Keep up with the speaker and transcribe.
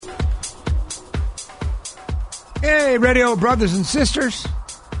Hey, radio brothers and sisters.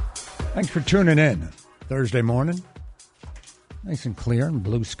 Thanks for tuning in. Thursday morning. Nice and clear and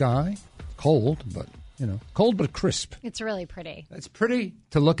blue sky. Cold, but, cold but crisp. It's really pretty. It's pretty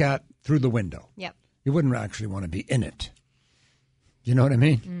to look at through the window. Yep. You wouldn't actually want to be in it. You know what I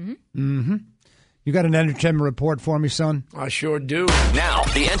mean? Mm-hmm. Mm-hmm. You got an entertainment report for me, son? I sure do. Now,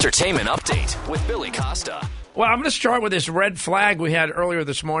 the entertainment update with Billy Costa. Well, I'm going to start with this red flag we had earlier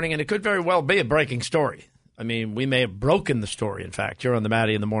this morning, and it could very well be a breaking story. I mean, we may have broken the story, in fact, here on the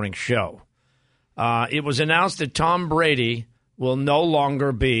Maddie in the Morning show. It was announced that Tom Brady will no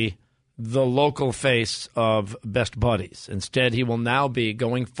longer be the local face of Best Buddies. Instead, he will now be,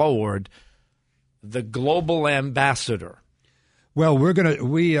 going forward, the global ambassador. Well,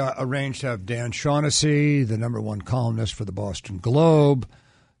 we arranged to have Dan Shaughnessy, the number one columnist for the Boston Globe,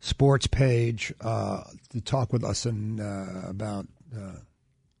 sports page, to talk with us in about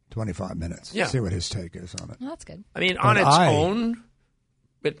 25 minutes. Yeah. See what his take is on it. Well, that's good. I mean, on its own,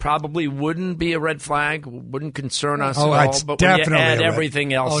 it probably wouldn't be a red flag, wouldn't concern us at all. It's But when you definitely add a red-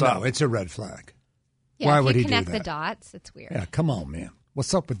 everything else up. no, it's a red flag. Yeah, Why if would you he do connect that? the dots, it's weird. Yeah, come on, man.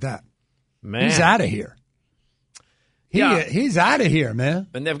 What's up with that? Man. He's out of here. He's out of here, man.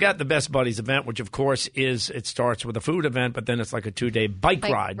 And they've got the Best Buddies event, which, of course, it starts with a food event, but then it's like a 2-day bike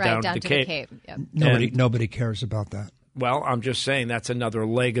ride down to the Cape. Yep. Nobody cares about that. Well, I'm just saying that's another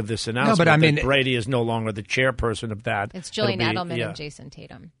leg of this announcement. but I mean, that Brady is no longer the chairperson of that. It's Julian It'll Edelman be- and Jason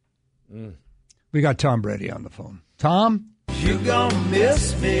Tatum. We got Tom Brady on the phone. Tom? You gonna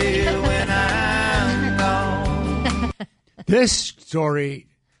miss me when I'm gone. This story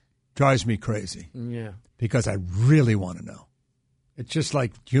drives me crazy Yeah. because I really want to know. It's just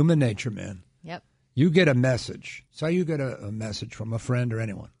like human nature, man. Yep. You get a message. Say you get a message from a friend or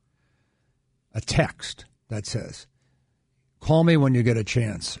anyone, a text that says, call me when you get a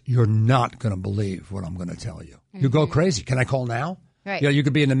chance. You're not going to believe what I'm going to tell you. You go crazy. Can I call now? Right. Yeah, you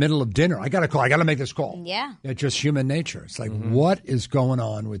could be in the middle of dinner. I got to call. I got to make this call. Yeah. It's just human nature. It's like, what is going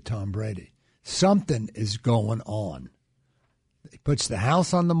on with Tom Brady? Something is going on. He puts the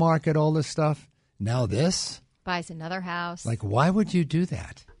house on the market, all this stuff. Now this? Buys another house. Like, why would you do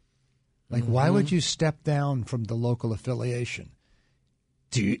that? Like, why would you step down from the local affiliation?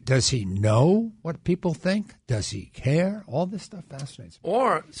 Does he know what people think? Does he care? All this stuff fascinates me.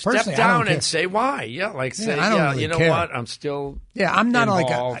 Or step Personally, I down don't care. and say why. Yeah, like say, I don't really you know care. what? I'm still Yeah, I'm not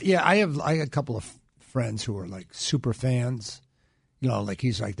involved. I have a couple of friends who are like super fans. You know, like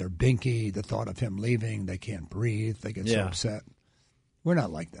he's like their binky. The thought of him leaving, they can't breathe. They get so Yeah. upset. We're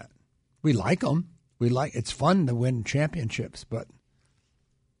not like that. We like him. It's fun to win championships, but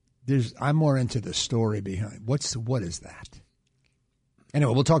I'm more into the story behind. What is that?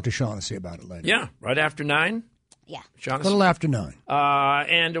 Anyway, we'll talk to Shaughnessy about it later. Yeah, right after 9. Yeah. A Shaughnessy. little after 9.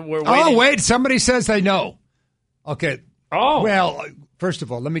 And we're waiting. Oh, wait. Somebody says they know. Okay. Oh. Well, first of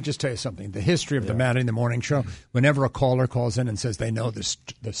all, let me just tell you something. The history of the Maddie in the Morning show, whenever a caller calls in and says they know the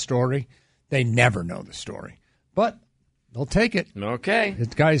story, they never know the story. But they'll take it. Okay. This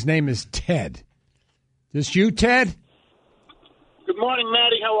guy's name is Ted. This you, Ted? Good morning,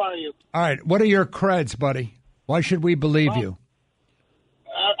 Maddie. How are you? All right. What are your creds, buddy? Why should we believe you?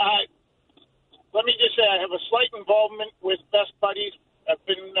 Let me just say I have a slight involvement with Best Buddies. I've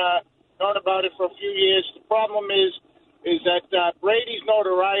been known about it for a few years. The problem is that Brady's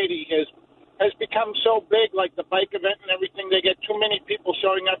notoriety has become so big, like the bike event and everything. They get too many people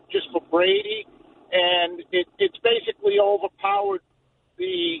showing up just for Brady, and it's basically overpowered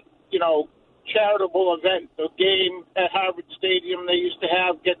the charitable event. The game at Harvard Stadium they used to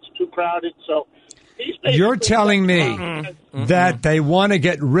have gets too crowded, so. You're telling me that they want to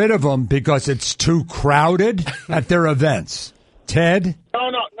get rid of him because it's too crowded at their events. Ted? No,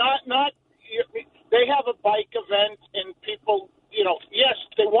 not. They have a bike event, and people, yes,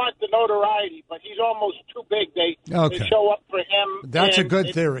 they want the notoriety, but he's almost too big. They show up for him. That's a and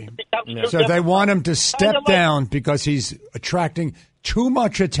good theory. becomes too So they difficult. want him to step Kind of like- down because he's attracting too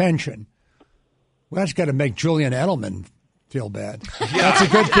much attention. Well, that's got to make Julian Edelman feel bad. That's a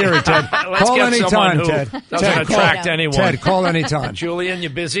good theory, Ted. Let's Call get someone anytime, who Ted. doesn't Ted, attract call. anyone. Ted, call anytime. Julian, you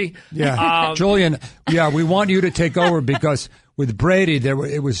busy? Yeah, Julian. Yeah, we want you to take over because with Brady,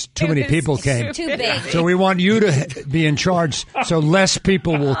 it was too many people came. Too big. So we want you to be in charge, so less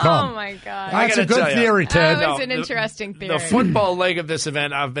people will come. Oh, my God. That's a gotta tell good you, theory, Ted. That was No, an interesting theory. The football leg of this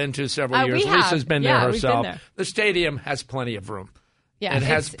event I've been to several years. we have. Lisa's been Yeah, there we've been herself. there. The stadium has plenty of room. Yeah, It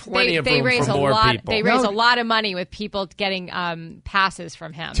has plenty of they room raise for a more lot, people. They raise a lot of money with people getting passes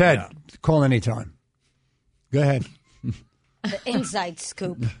from him. Ted, call anytime. Go ahead. The inside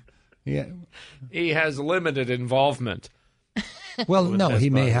scoop. Yeah. He has limited involvement. Well, with no, Best he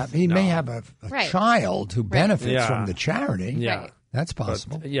may Buddies. have a Right. child who benefits Yeah. from the charity. Yeah. Right. That's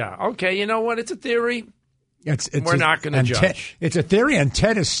possible. But, yeah. Okay. You know what? It's a theory. It's We're not gonna and judge. It's a theory, and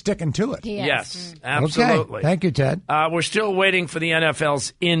Ted is sticking to it. He is. Yes, absolutely. Okay. Thank you, Ted. We're still waiting for the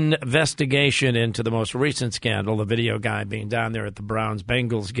NFL's investigation into the most recent scandal, the video guy being down there at the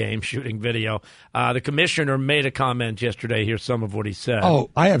Browns-Bengals game shooting video. The commissioner made a comment yesterday. Here's some of what he said.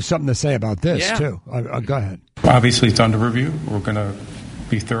 Oh, I have something to say about this, Yeah. too. Go ahead. Obviously, it's under review. We're going to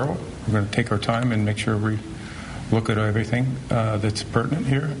be thorough. We're going to take our time and make sure we look at everything that's pertinent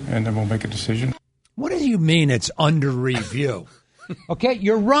here, and then we'll make a decision. What do you mean it's under review? Okay,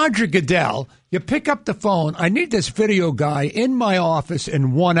 you're Roger Goodell. You pick up the phone. I need this video guy in my office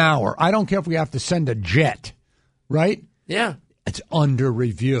in 1 hour. I don't care if we have to send a jet, right? Yeah. It's under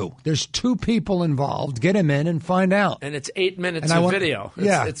review. There's 2 people involved. Get him in and find out. And it's 8 minutes And I of want- video.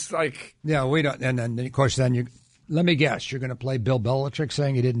 Yeah. It's like... Yeah, we don't. And then, of course, then you. Let me guess. You're going to play Bill Belichick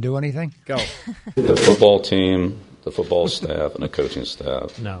saying he didn't do anything? Go. The football team, the football staff, and the coaching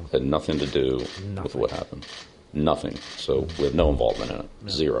staff No. had nothing to do with what happened. Nothing. So we have no involvement in it.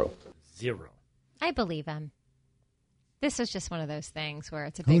 Zero. I believe him. This was just one of those things where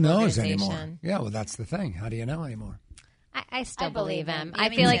it's a Who big knows organization. anymore? Yeah, well, that's the thing. How do you know anymore? I still I believe believe him. him. I Yeah,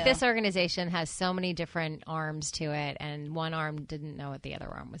 me feel like too. this organization has so many different arms to it, and one arm didn't know what the other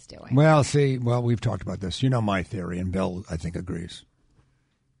arm was doing. Well, we've talked about this. You know my theory, and Bill, I think, agrees.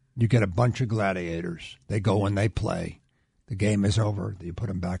 You get a bunch of gladiators. They go and they play. The game is over. You put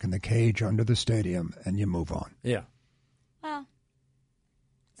them back in the cage under the stadium, and you move on. Yeah. Well,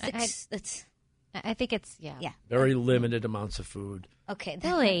 that's I think it's, yeah. Very limited amounts of food. okay.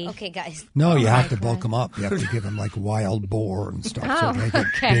 Really? Okay, guys. No, you have my to bulk God. them up. You have to give them like wild boar and stuff so Oh, they get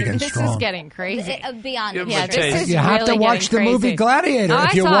okay. big and This strong. is getting crazy. Beyond Give 'em Yeah, a this taste. is You have really to watch the getting movie crazy. Gladiator. Oh,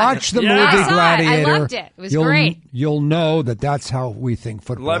 If you I saw watch it. the Yeah. movie I saw it. I Gladiator, loved it. It was you'll, great. You'll know that that's how we think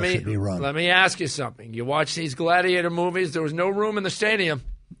football should be run. Let me ask you something. You watch these gladiator movies, there was no room in the stadium.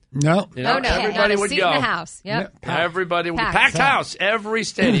 No. You know, Oh, no. everybody Not a would seat go. in the house. Yep. Everybody would Packed. packed house. Every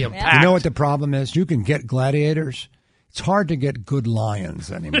stadium packed. You know what the problem is? You can get gladiators. It's hard to get good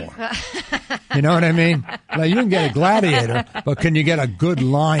lions anymore. You know what I mean? Now, you can get a gladiator, but can you get a good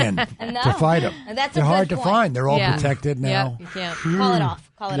lion to fight them? That's a They're hard good to point. find. They're all Yeah. protected now. Yep, you can't. Call it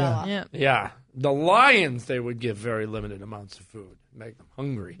off. Call it all off. Yeah. Yeah. The lions, they would give very limited amounts of food, make them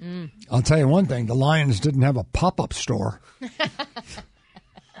hungry. I'll tell you one thing. The Lions didn't have a pop-up store.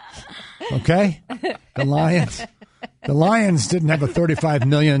 Okay? The Lions didn't have a $35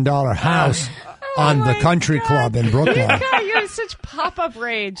 million house on the country club in Brooklyn. God, you have such pop-up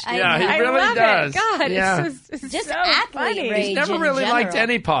rage. Yeah, he I really love does. It. God, Yeah. it's Just so athlete funny. rage. He's never in really liked general.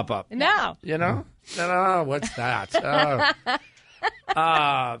 any pop-up. No. You know? No, what's that?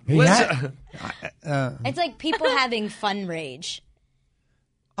 He Liz, had- It's like people having fun rage.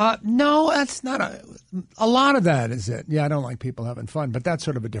 No, that's not a lot of that is it. Yeah, I don't like people having fun, but that's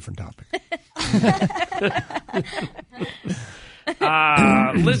sort of a different topic.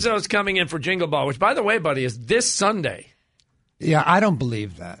 Lizzo's coming in for Jingle Ball, which, by the way, buddy, is this Sunday. Yeah, I don't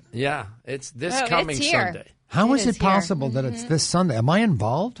believe that. Yeah, it's this Oh, coming it's here. Sunday. How It is is it here. possible that it's this Sunday? Am I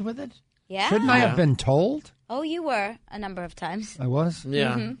involved with it? Yeah. Shouldn't I have been told? Oh, you were a number of times. I was?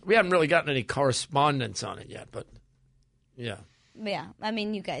 Yeah. We haven't really gotten any correspondence on it yet, but yeah. Yeah. I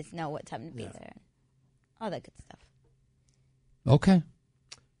mean, you guys know what time to be there. All that good stuff. Okay.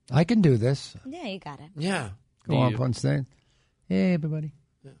 I can do this. Yeah, you got it. Yeah. Go up on stage. Hey, everybody.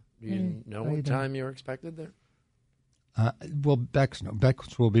 Do you know what time you're expected there? Well, Bex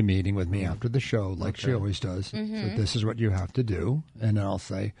will be meeting with me after the show, like she always does. So this is what you have to do, and then I'll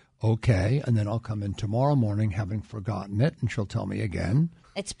say okay, and then I'll come in tomorrow morning, having forgotten it, and she'll tell me again,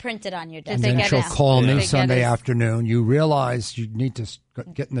 It's printed on your Did desk. and they then get she'll it? call Did they me get Sunday his- afternoon. You realize you need to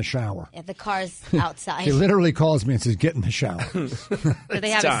get in the shower. Yeah, the car's outside. She literally calls me and says, "Get in the shower." Do they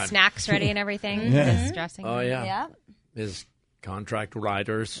have time. his snacks ready and everything? Yeah. His dressing. Oh, yeah. Yeah. His contract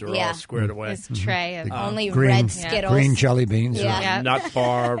riders are all Yeah. squared away. His tray of Only green- red Skittles. Green jelly beans. Yeah. Yeah. Nut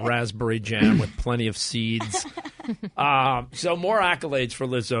bar, raspberry jam with plenty of seeds. So more accolades for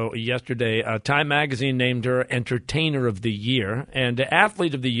Lizzo yesterday. Time Magazine named her Entertainer of the Year and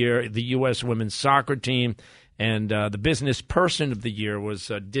Athlete of the Year, the U.S. Women's Soccer Team, and the Business Person of the Year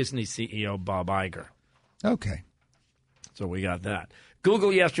was Disney CEO Bob Iger. Okay. So we got that.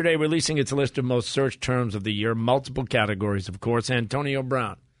 Google yesterday releasing its list of most searched terms of the year, multiple categories, of course. Antonio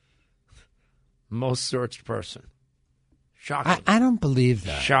Brown, most searched person. Shocking. I don't believe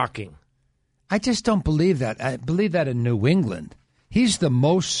that. Shocking. I just don't believe that. I believe that in New England. He's the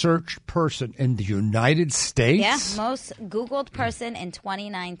most searched person in the United States. Yeah, most Googled person in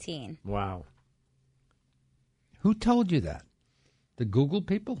 2019. Wow. Who told you that? The Google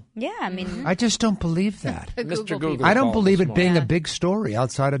people? Yeah, I mean, I just don't believe that. Mr. Google. I don't called believe this it being morning. a big story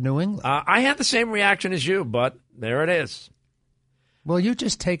outside of New England. I had the same reaction as you, but there it is. Well, you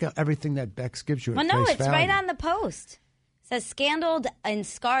just take everything that Bex gives you at well, no, face it's value. right on the post. It says scandaled and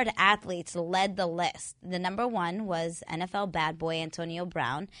scarred athletes led the list. The number one was NFL bad boy Antonio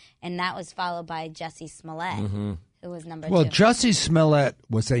Brown, and that was followed by Jussie Smollett, who was number Well, 2. Jussie Smollett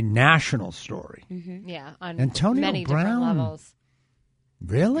was a national story. Yeah, on Antonio many Brown. different levels.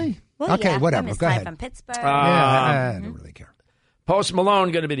 Really? Well, okay, yeah, whatever. from his Go time ahead. from Pittsburgh. I don't really care. Post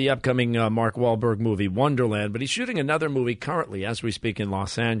Malone going to be the upcoming Mark Wahlberg movie Wonderland, but he's shooting another movie currently as we speak in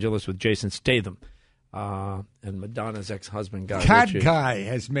Los Angeles with Jason Statham and Madonna's ex-husband Guy That Ritchie. guy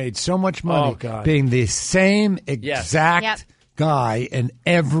has made so much money God. being the same exact Yep. guy in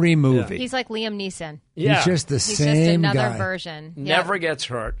every movie. He's like Liam Neeson. Yeah. He's just the He's same just another guy. version. Never Yep. gets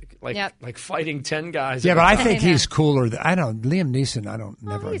hurt, like fighting 10 guys. Yeah, at but a I time. think he's cooler. I don't. Liam Neeson. I don't.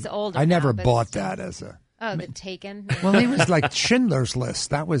 Never. he's older I never now, but bought still. that as a. Oh, the Taken. Well, he was like Schindler's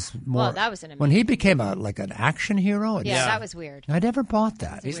List. That was more. Well, that was an when he became like an action hero. Yeah, that was weird. I never bought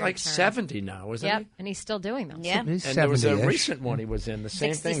that. He's weird like turn. 70 now, isn't Yep, he? and he's still doing them. Yeah. He's And there was a 70-ish. recent one he was in, the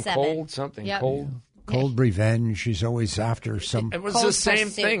same thing, 67. Cold something, Yep. Cold Revenge. He's always after some. It was Cold the same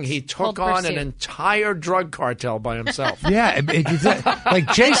Pursuit. thing. He took Cold on Pursuit. an entire drug cartel by himself. Yeah,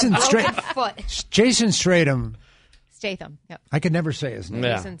 like Jason Jason Statham. Statham. Yep. I could never say his name.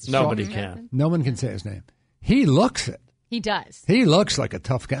 Yeah, Jason nobody Statham. can. No one can say his name. He looks it. He does. He looks like a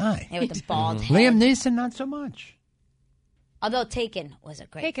tough guy. Yeah, with the bald head. Liam Neeson, not so much. Although Taken was a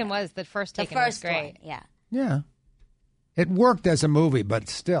great Taken film. was the first the Taken was first great. one. Yeah. Yeah. It worked as a movie, but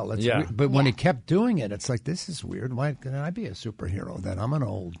still. It's Yeah. But when he kept doing it, it's like, this is weird. Why can I be a superhero then? I'm an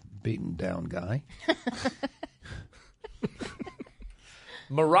old, beaten down guy.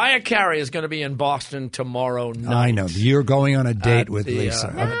 Mariah Carey is going to be in Boston tomorrow night. I know. You're going on a date At with the, Lisa.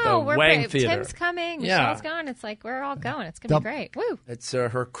 at No, the we're Wang great. Theater. Tim's coming. Yeah. Michelle's gone. It's like we're all going. It's going to be great. Woo. It's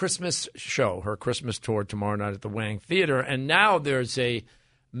her Christmas show, her Christmas tour tomorrow night at the Wang Theater. And now there's a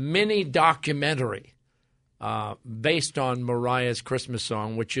mini documentary based on Mariah's Christmas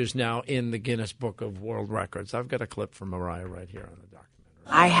song, which is now in the Guinness Book of World Records. I've got a clip from Mariah right here on the documentary.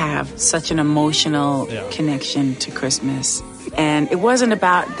 I have such an emotional connection to Christmas. And it wasn't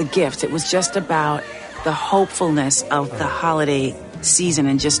about the gift. It was just about the hopefulness of the holiday season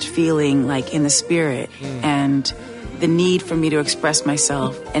and just feeling like in the spirit and the need for me to express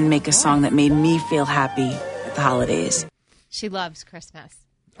myself and make a song that made me feel happy at the holidays. She loves Christmas.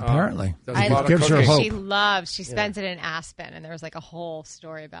 Apparently. Does a lot It of gives her cooking. hope. She spends it in Aspen, and there was like a whole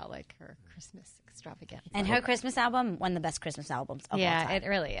story about like her Christmas extravaganza. And her Christmas album, one of the best Christmas albums of all Yeah, time. it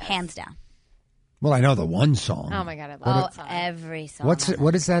really is. Hands down. Well, I know the one song. Oh my God, I love that song. Every song. What's it?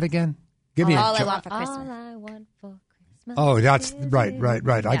 What is that again? Give me All a I Want for Christmas. All I want for Christmas. Oh, that's right.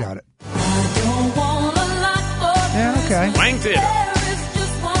 I got it. Yeah, okay. Wang Theater.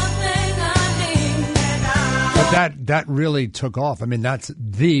 But that really took off. I mean,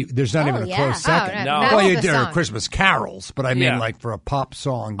 there's not even a close second. no. No. Well, you The did song. Christmas carols, but I mean, Yeah. like for a pop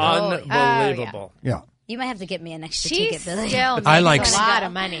song. Unbelievable. Yeah. You might have to get me an extra She ticket, Billy. still makes I like- a lot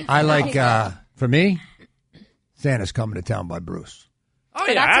of money. I like, for me, Santa's Coming to Town by Bruce. Oh,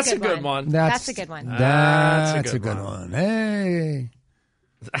 So yeah, that's that's a good one. That's a good one. That's a good one. Hey,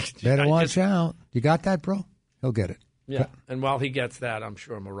 better watch out. You got that, bro? He'll get it. Yeah, and while he gets that, I'm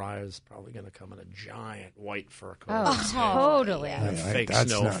sure Mariah's probably going to come in a giant white fur coat. Oh, totally. And Yeah, fake that's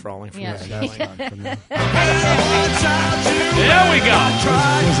snow not- falling from Yeah. the That's ceiling. not for me. There we go.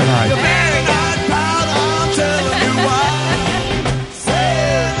 Listen, all right.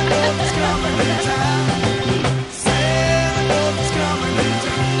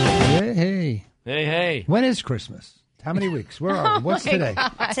 Hey. Hey. When is Christmas? How many weeks? Where are we? What's today?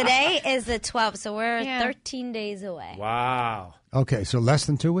 Today is the 12th, so we're Yeah. 13 days away. Wow. Okay, so less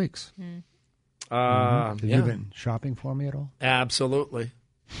than 2 weeks. Have Yeah, you been shopping for me at all? absolutely.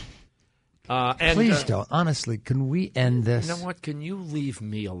 And, Please don't. Honestly, can we end this? You know what? Can you leave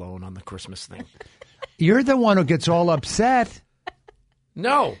me alone on the Christmas thing? You're the one who gets all upset.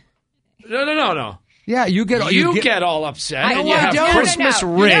 No. Yeah, you get You get all upset and you I have don't. Christmas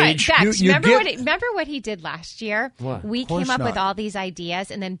rage. Bex, You remember what he did last year? What? We Of course came up with not. all these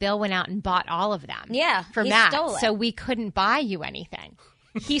ideas, and then Bill went out and bought all of them. Yeah, for he Matt, stole it. so we couldn't buy you anything.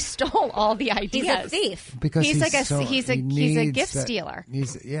 He stole all the ideas. He's a thief. because He's like a so- he's he a needs gift that- stealer.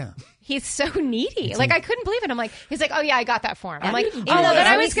 Yeah. He's so needy. Like, I couldn't believe it. I'm like, he's like, oh yeah, I got that for him. I'm like, oh didn't no, do then that.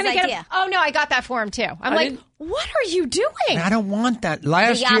 I was It's going to his get him. idea. Oh no, I got that for him too. I'm like, didn't- what are you doing? I don't want that.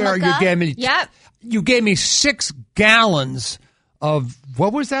 Last The year you yarmulke? gave me Yep. you gave me 6 gallons of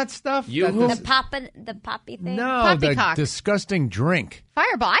what was that stuff? The poppy thing? No, the Poppycock. disgusting drink.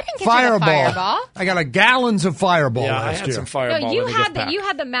 Fireball. I didn't get you the Fireball. I got a gallons of Fireball Yeah, I last had year. some Fireball. No, you in the had gift the pack. you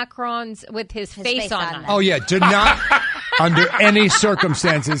had the macarons with his face on them. Oh, yeah. Do not, under any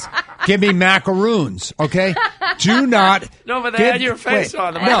circumstances, give me macaroons, okay? Do not. No, but they had your face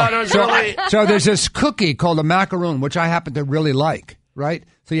on them. I thought it was really... So there's this cookie called a macaroon, which I happen to really like, right?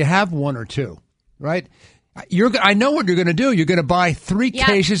 So you have one or two, right? I know what you're going to do. You're going to buy 3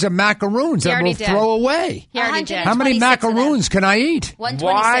 cases of macaroons that we'll throw away. He already did. How many macaroons can I eat?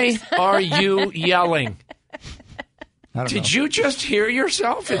 Why are you yelling? I don't know. Did you just hear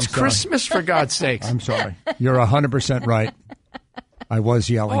yourself? It's Christmas, for God's sakes. I'm sorry. You're 100% right. I was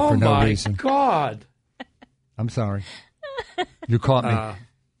yelling for no reason. Oh, my God. I'm sorry. You caught me.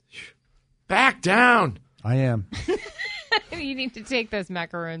 Back down. I am. You need to take those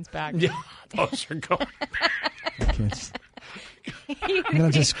macaroons back. Yeah, those are going. I'm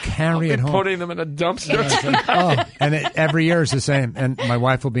going to just carry it home. Putting them in a dumpster. And every year is the same. And my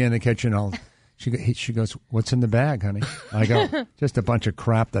wife will be in the kitchen. She goes, "What's in the bag, honey?" I go, "Just a bunch of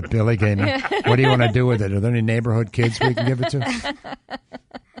crap that Billy gave me. What do you want to do with it? Are there any neighborhood kids we can give it to?"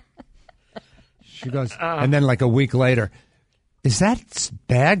 She goes, and then like a week later, "Is that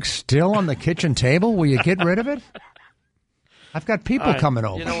bag still on the kitchen table? Will you get rid of it?" I've got people coming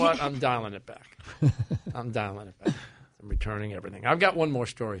over. You know what? I'm dialing it back. I'm returning everything. I've got one more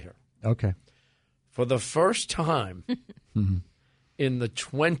story here. Okay. For the first time in the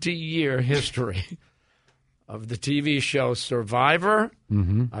 20-year history of the TV show Survivor,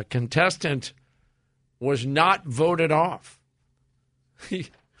 a contestant was not voted off. He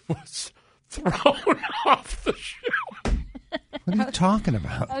was thrown off the show. What are you talking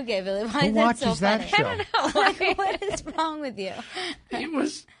about? Okay, Billy, why Who is that so watches that funny? show? What is wrong with you? He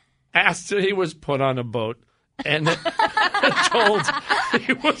was asked. He was put on a boat and told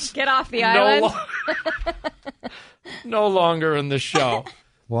he was Get off the island. No longer in the show.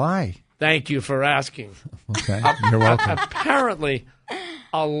 Why? Thank you for asking. Okay, you're welcome. Apparently,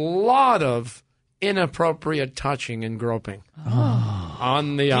 a lot of inappropriate touching and groping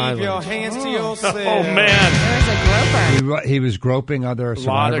on the island. Keep your hands to yourself. Oh, man. There's a groper. He was groping other A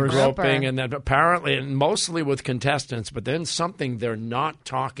lot survivors. of groping, and then apparently, and mostly with contestants, but then something they're not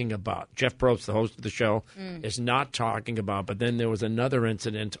talking about. Jeff Probst, the host of the show, is not talking about, but then there was another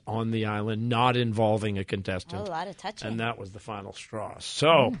incident on the island not involving a contestant. A lot of touching. And that was the final straw.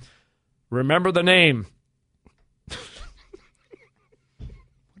 So, remember the name.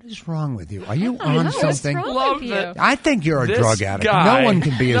 What is wrong with you? Are you on something? Love that. I think you're a This drug addict. guy- No one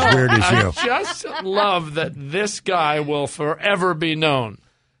can be as weird as you. I just love that this guy will forever be known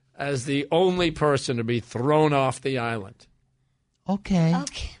as the only person to be thrown off the island. Okay.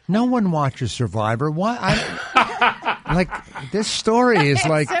 No one watches Survivor. Why? Like this story is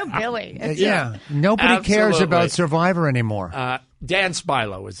like so Billy. yeah. Nobody cares Absolutely. about Survivor anymore. Dan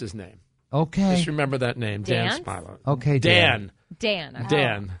Spilo is his name. Okay. Just remember that name, Dan Dan? Spilo. Okay, Dan. Dan. Oh.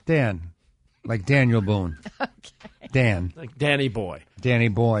 Dan. Dan, like Daniel Boone. Dan, Like Danny Boy. Danny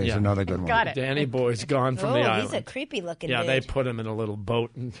Boy is Yeah. another good one. Got it. Danny Boy's gone from Oh, the he's island. a creepy looking Yeah, dude. they put him in a little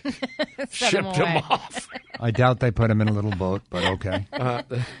boat and Set shipped him away. off. I doubt they put him in a little boat, but okay. There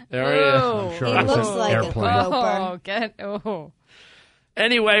he is. Oh. Sure, He it was looks an like a airplane. groper. Oh.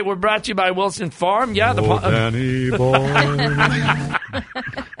 Anyway, we're brought to you by Wilson Farm. Yeah, the Danny boy.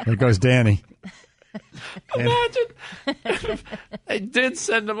 There goes Danny. Imagine if they did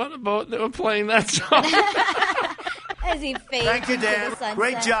send him on a boat and they were playing that song. As he fades Thank you, into Dan. the sunset.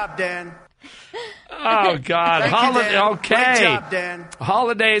 Great job, Dan. Oh, God. Thank you, Dan. Okay. Great job, Dan.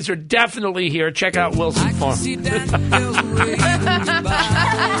 Holidays are definitely here. Check out Wilson Farm.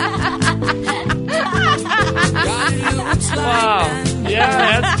 Wow.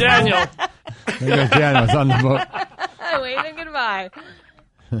 Yeah, that's Daniel. There goes Daniel. It's on the boat. Waving goodbye.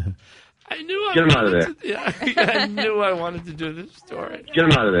 I knew I Get him out of wanted to, yeah, I knew I wanted to do this story. Get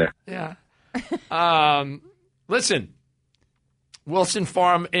him out of there. Yeah. Listen, Wilson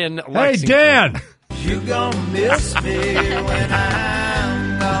Farm in Hey, Lexington. Dan. You gonna miss me when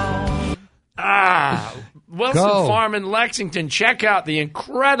I'm gone. Wilson Go. Farm in Lexington. Check out the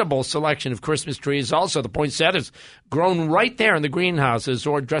incredible selection of Christmas trees. Also, the poinsettias grown right there in the greenhouses,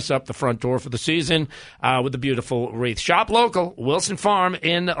 or dress up the front door for the season with the beautiful wreath. Shop local, Wilson Farm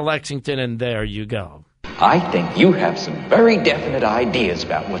in Lexington, and there you go. I think you have some very definite ideas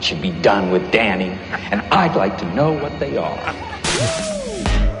about what should be done with Danny, and I'd like to know what they are.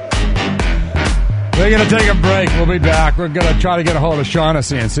 We're going to take a break. We'll be back. We're going to try to get a hold of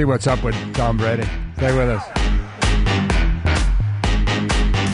Shaughnessy and see what's up with Tom Brady. Stay with us.